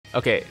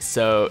Okay,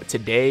 so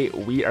today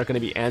we are going to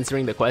be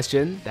answering the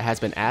question that has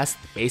been asked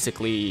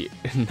basically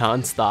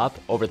non-stop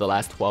over the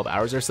last 12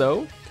 hours or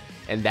so,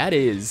 and that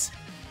is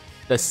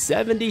the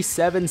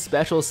 77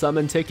 special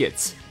summon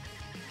tickets.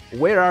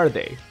 Where are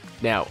they?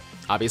 Now,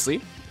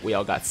 obviously, we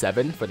all got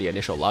 7 for the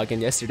initial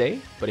login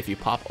yesterday, but if you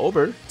pop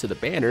over to the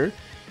banner,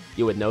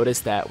 you would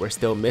notice that we're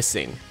still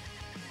missing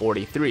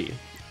 43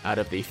 out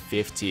of the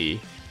 50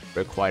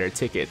 required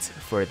tickets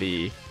for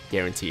the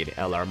guaranteed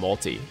LR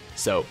multi.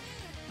 So,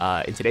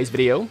 in today's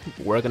video,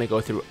 we're going to go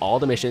through all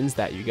the missions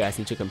that you guys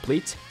need to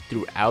complete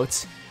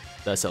throughout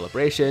the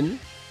celebration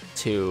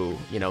to,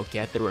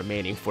 get the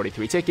remaining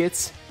 43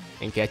 tickets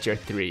and get your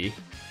 3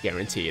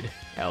 guaranteed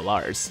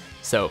LRs.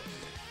 So,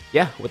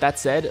 yeah, with that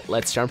said,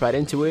 let's jump right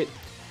into it.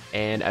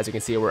 And as you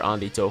can see, we're on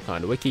the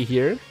Dokkan wiki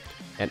here,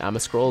 and I'm going to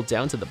scroll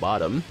down to the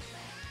bottom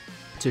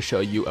to show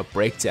you a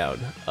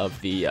breakdown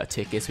of the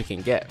tickets we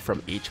can get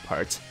from each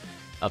part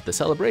of the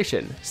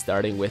celebration,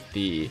 starting with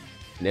the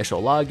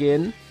initial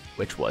login,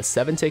 which was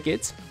 7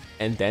 tickets,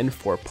 and then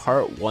for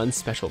part 1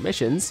 special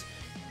missions,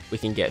 we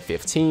can get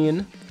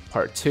 15,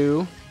 part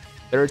 2,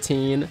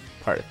 13,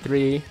 part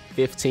 3,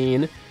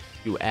 15.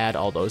 You add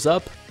all those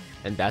up,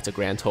 and that's a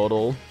grand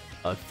total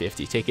of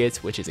 50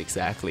 tickets, which is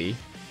exactly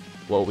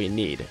what we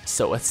need.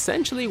 So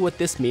essentially what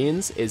this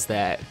means is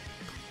that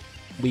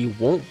we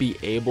won't be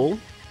able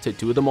to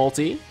do the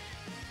multi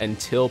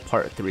until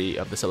part 3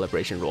 of the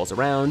celebration rolls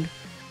around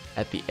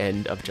at the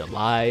end of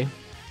July,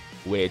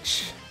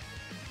 which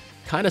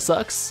kind of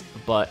sucks,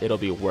 but it'll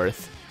be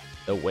worth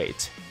the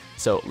wait.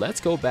 So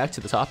let's go back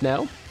to the top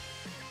now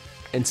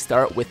and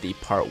start with the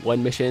part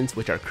 1 missions,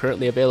 which are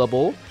currently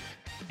available,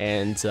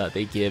 and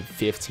they give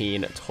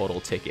 15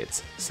 total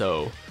tickets.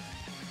 So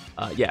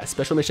yeah,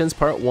 special missions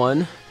part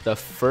 1. The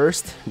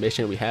first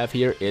mission we have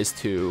here is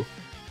to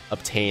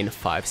obtain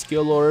 5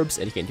 skill orbs,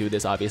 and you can do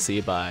this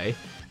obviously by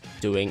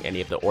doing any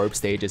of the orb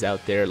stages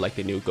out there, like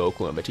the new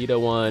Goku and Vegeta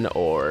one,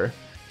 or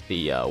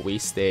the Wii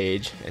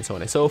stage, and so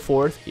on and so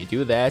forth. You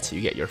do that,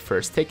 you get your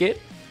first ticket,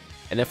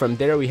 and then from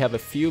there we have a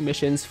few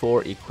missions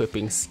for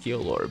equipping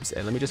skill orbs.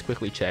 And let me just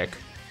quickly check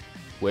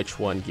which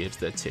one gives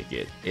the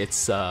ticket.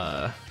 It's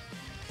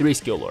 3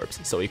 skill orbs.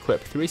 So equip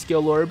 3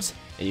 skill orbs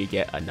and you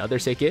get another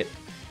ticket.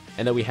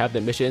 And then we have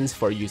the missions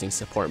for using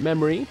support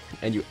memory,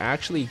 and you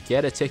actually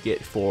get a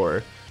ticket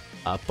for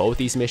both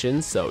these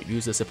missions. So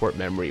use the support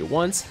memory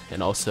once,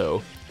 and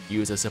also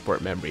use the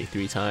support memory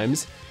 3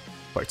 times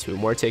for 2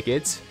 more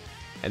tickets.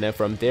 And then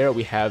from there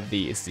we have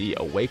the Z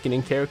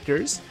Awakening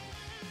characters,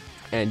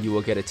 and you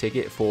will get a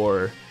ticket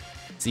for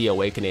Z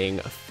Awakening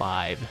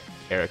 5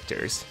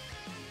 characters.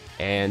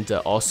 And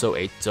also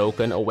a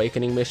Dokkan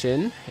Awakening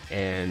mission,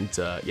 and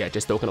yeah,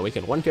 just Dokkan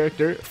Awaken 1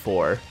 character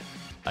for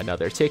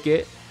another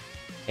ticket.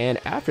 And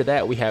after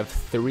that we have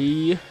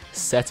 3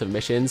 sets of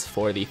missions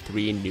for the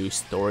 3 new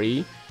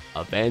story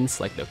events,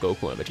 like the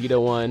Goku and Vegeta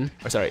one,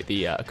 or sorry,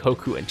 the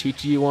Goku and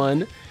Chi-Chi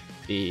one,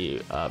 the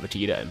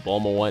Vegeta and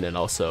Bulma one, and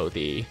also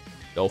the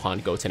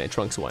Gohan, Goten, and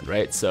Trunks one,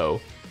 right?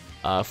 So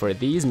for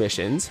these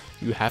missions,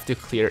 you have to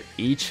clear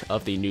each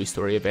of the new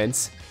story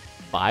events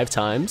 5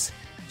 times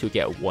to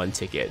get 1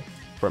 ticket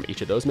from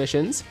each of those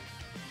missions.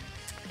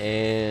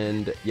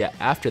 And yeah,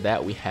 after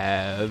that we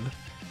have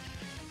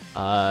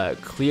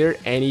clear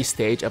any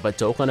stage of a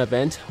Dokkan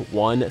event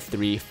 1,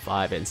 3,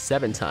 5, and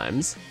 7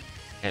 times,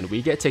 and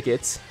we get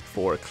tickets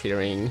for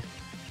clearing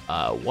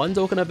 1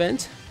 Dokkan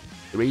event,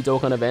 3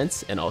 Dokkan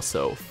events, and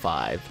also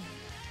 5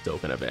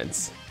 Dokkan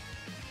events.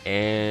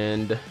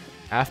 And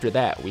after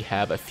that we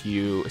have a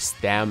few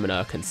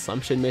stamina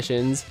consumption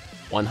missions,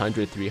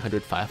 100,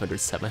 300, 500,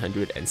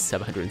 700, and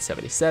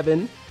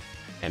 777,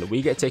 and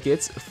we get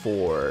tickets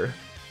for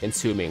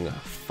consuming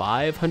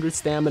 500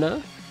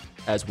 stamina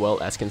as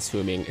well as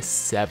consuming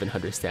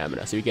 700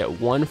 stamina. So you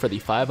get 1 for the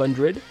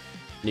 500,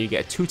 and you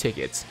get 2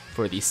 tickets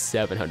for the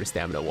 700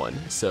 stamina one.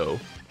 So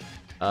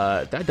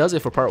that does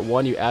it for part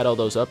 1. You add all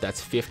those up,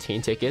 that's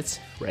 15 tickets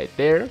right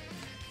there.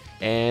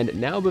 And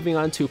now moving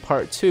on to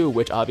part 2,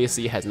 which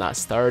obviously has not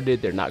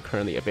started, they're not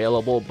currently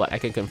available, but I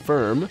can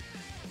confirm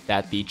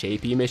that the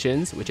JP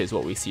missions, which is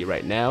what we see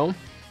right now,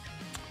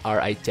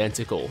 are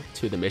identical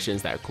to the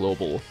missions that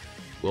Global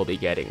will be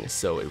getting,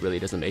 so it really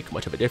doesn't make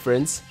much of a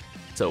difference.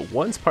 So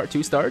once part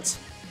 2 starts,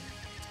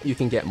 you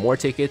can get more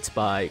tickets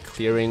by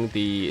clearing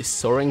the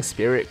Soaring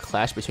Spirit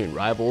Clash Between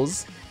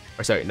Rivals,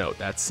 or sorry, no,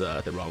 that's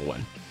the wrong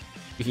one.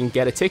 You can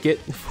get a ticket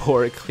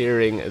for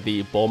clearing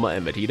the Bulma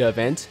and Vegeta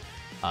event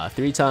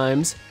 3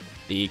 times,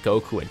 the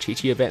Goku and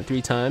Chi-Chi event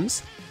 3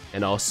 times,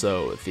 and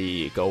also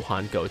the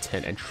Gohan,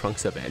 Goten, and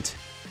Trunks event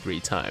 3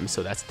 times.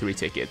 So that's 3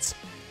 tickets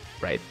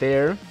right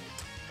there.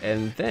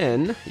 And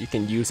then you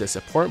can use a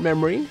support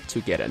memory to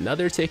get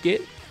another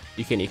ticket.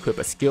 You can equip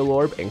a skill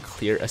orb and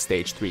clear a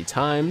stage 3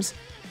 times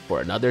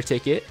for another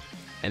ticket.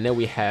 And then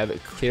we have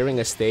clearing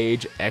a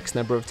stage X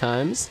number of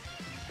times.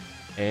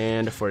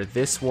 And for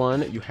this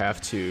one, you have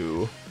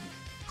to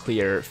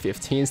clear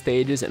 15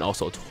 stages and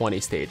also 20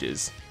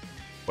 stages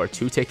for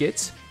 2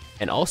 tickets,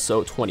 and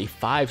also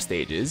 25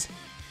 stages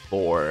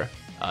for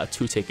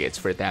 2 tickets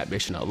for that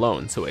mission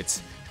alone. So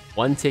it's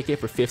 1 ticket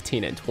for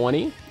 15 and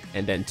 20,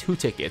 and then 2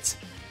 tickets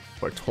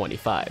for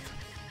 25.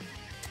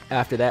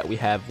 After that, we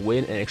have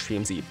win an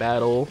Extreme Z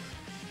battle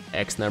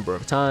X number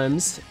of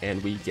times,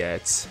 and we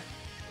get,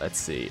 let's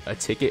see, a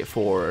ticket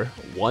for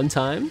 1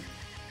 time.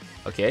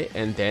 Okay,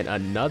 and then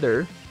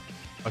another,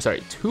 oh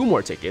sorry, 2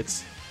 more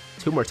tickets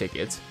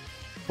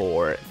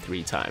for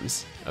 3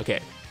 times. Okay,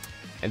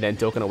 and then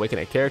Dokkan Awaken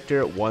a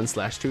character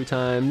 1/2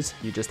 times.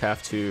 You just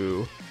have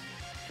to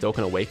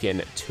Dokkan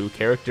Awaken 2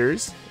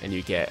 characters, and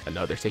you get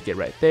another ticket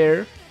right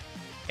there.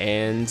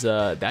 And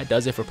that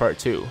does it for part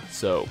 2.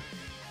 So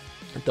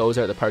those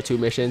are the part 2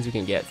 missions. You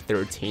can get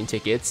 13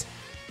 tickets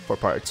for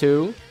part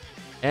 2.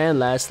 And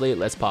lastly,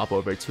 let's pop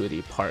over to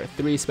the part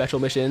 3 special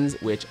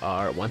missions, which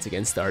are once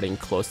again starting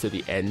close to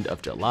the end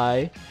of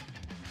July.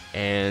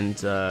 And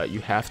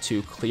you have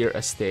to clear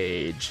a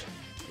stage,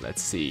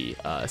 let's see,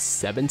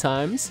 7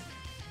 times.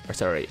 Or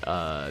sorry,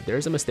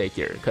 there's a mistake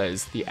here,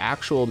 because the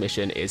actual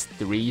mission is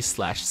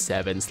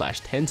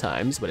 3/7/10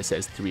 times, but it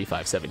says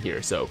 357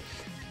 here. So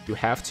you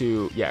have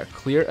to, yeah,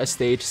 clear a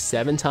stage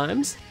 7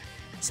 times,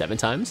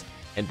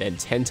 and then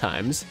 10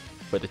 times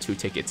for the 2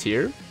 tickets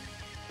here.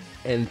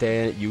 And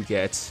then you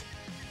get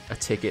a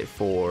ticket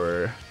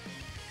for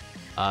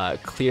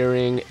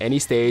clearing any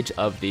stage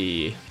of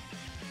the,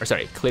 or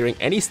sorry, clearing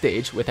any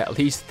stage with at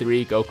least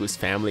 3 Goku's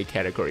family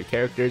category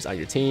characters on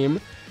your team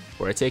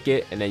for a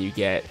ticket. And then you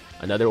get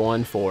another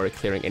one for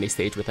clearing any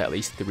stage with at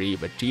least 3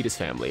 Vegeta's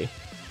family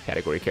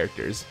category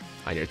characters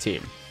on your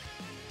team.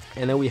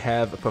 And then we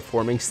have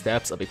performing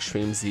steps of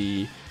Extreme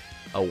Z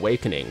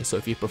Awakening. So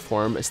if you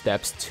perform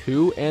steps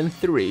 2 and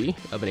 3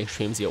 of an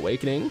Extreme Z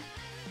Awakening,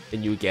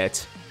 then you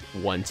get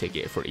 1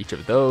 ticket for each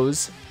of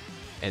those.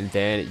 And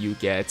then you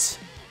get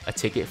a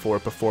ticket for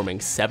performing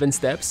 7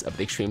 steps of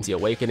the Extreme Z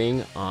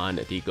Awakening on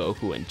the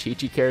Goku and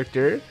Chi-Chi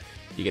character.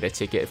 You get a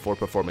ticket for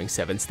performing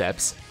 7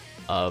 steps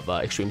of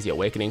Extreme Z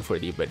Awakening for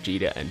the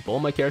Vegeta and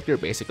Bulma character,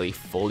 basically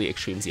fully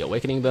Extreme Z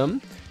Awakening them.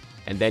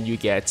 And then you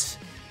get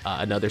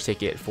another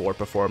ticket for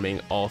performing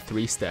all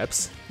 3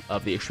 steps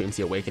of the Extreme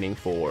Z Awakening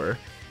for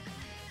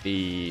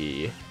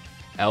the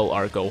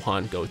LR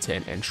Gohan,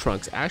 Goten, and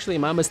Trunks. Actually,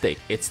 my mistake,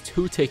 it's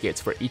 2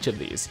 tickets for each of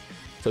these.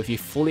 So if you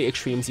fully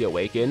Extreme Z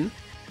Awaken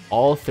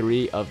all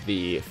 3 of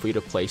the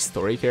free-to-play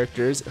story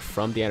characters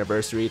from the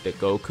anniversary, the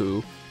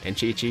Goku and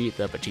Chi-Chi,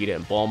 the Vegeta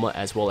and Bulma,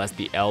 as well as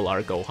the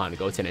LR Gohan,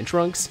 Goten, and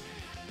Trunks,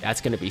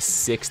 that's going to be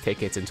 6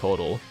 tickets in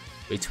total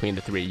between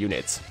the 3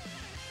 units.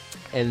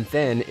 And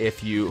then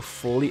if you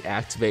fully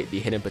activate the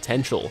hidden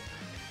potential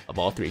of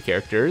all 3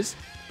 characters,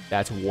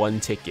 that's 1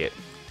 ticket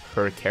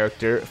per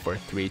character for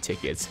 3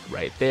 tickets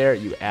right there.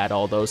 You add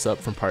all those up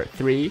from part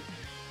 3,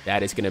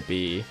 that is going to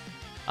be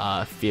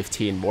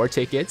 15 more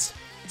tickets.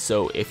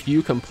 So if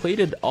you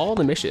completed all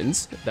the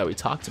missions that we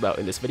talked about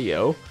in this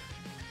video,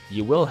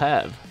 you will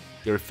have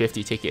your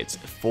 50 tickets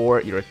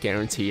for your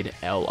guaranteed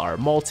LR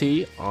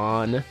multi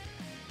on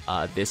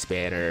this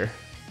banner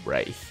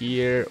right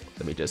here.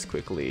 Let me just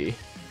quickly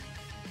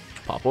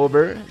pop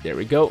over. There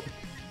we go.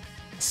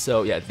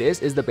 So yeah,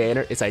 this is the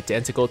banner. It's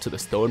identical to the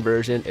stone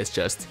version. It's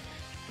just,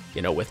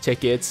 you know, with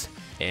tickets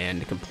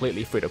and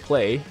completely free to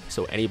play.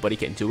 So anybody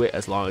can do it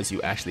as long as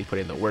you actually put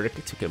in the work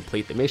to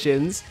complete the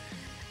missions.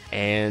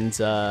 And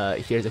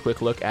here's a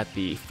quick look at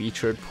the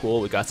featured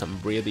pool. We got some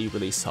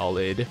really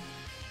solid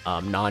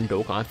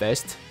non-Dokkan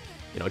Fest,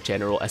 you know,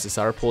 general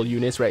SSR pool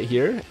units right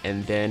here.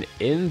 And then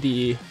in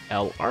the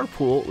LR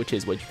pool, which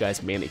is what you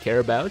guys mainly care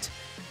about,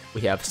 we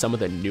have some of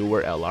the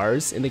newer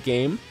LRs in the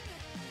game.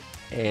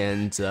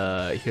 And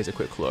here's a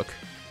quick look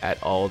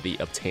at all the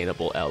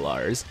obtainable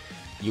LRs.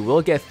 You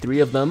will get 3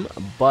 of them,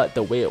 but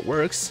the way it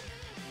works,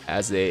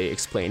 as they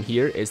explain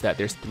here, is that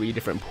there's 3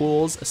 different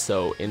pools.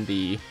 So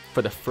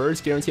for the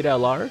first guaranteed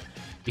LR,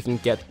 you can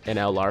get an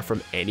LR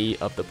from any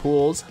of the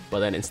pools, but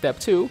then in step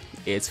 2,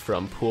 it's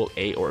from pool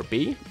A or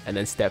B, and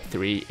then step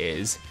 3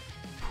 is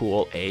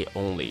pool A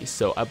only.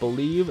 So I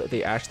believe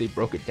they actually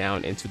broke it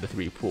down into the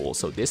 3 pools.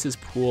 So this is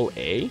pool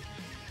A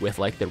with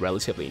like the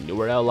relatively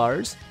newer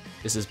LRs.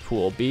 This is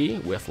pool B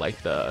with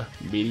like the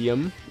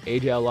medium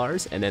age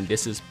LRs, and then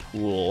this is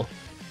pool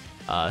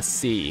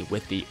C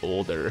with the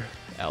older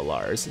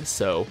LRs.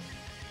 So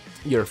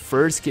your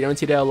first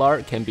guaranteed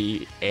LR can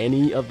be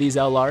any of these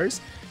LRs.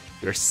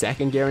 Your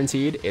second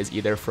guaranteed is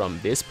either from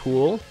this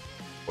pool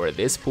or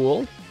this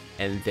pool,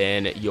 and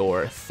then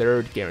your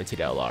third guaranteed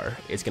LR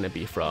is going to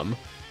be from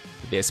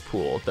this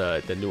pool,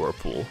 the newer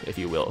pool, if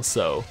you will.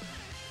 So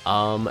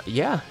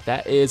yeah,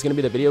 that is going to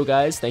be the video,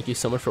 guys. Thank you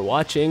so much for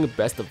watching.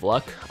 Best of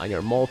luck on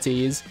your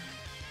multis.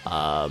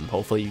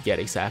 Hopefully you get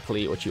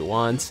exactly what you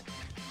want.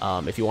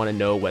 If you want to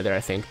know whether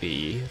I think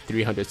the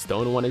 300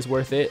 stone one is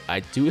worth it, I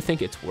do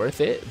think it's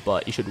worth it,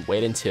 but you should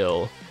wait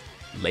until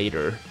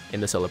later in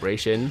the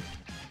celebration,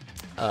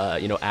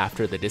 you know,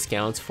 after the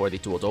discounts for the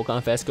Dual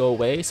Dokkan Fest go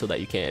away, so that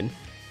you can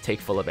take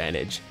full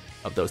advantage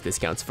of those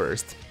discounts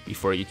first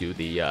before you do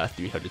the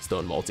 300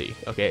 stone multi.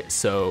 Okay,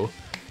 so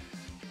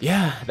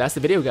yeah, that's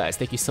the video, guys.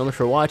 Thank you so much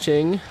for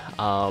watching.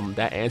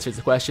 That answers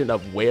the question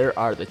of where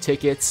are the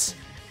tickets.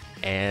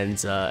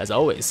 And as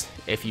always,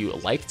 if you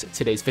liked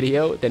today's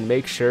video, then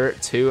make sure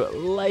to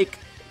like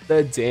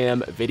the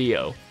damn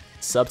video.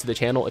 Sub to the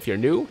channel if you're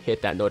new,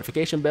 hit that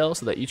notification bell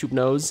so that YouTube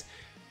knows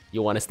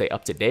you want to stay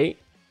up to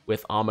date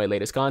with all my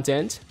latest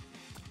content.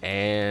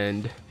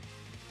 And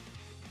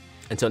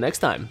until next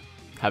time,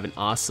 have an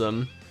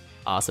awesome,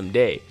 awesome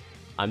day.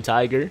 I'm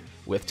Tiger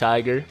with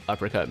Tiger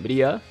Uppercut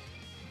Media,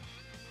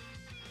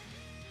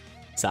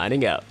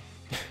 signing out.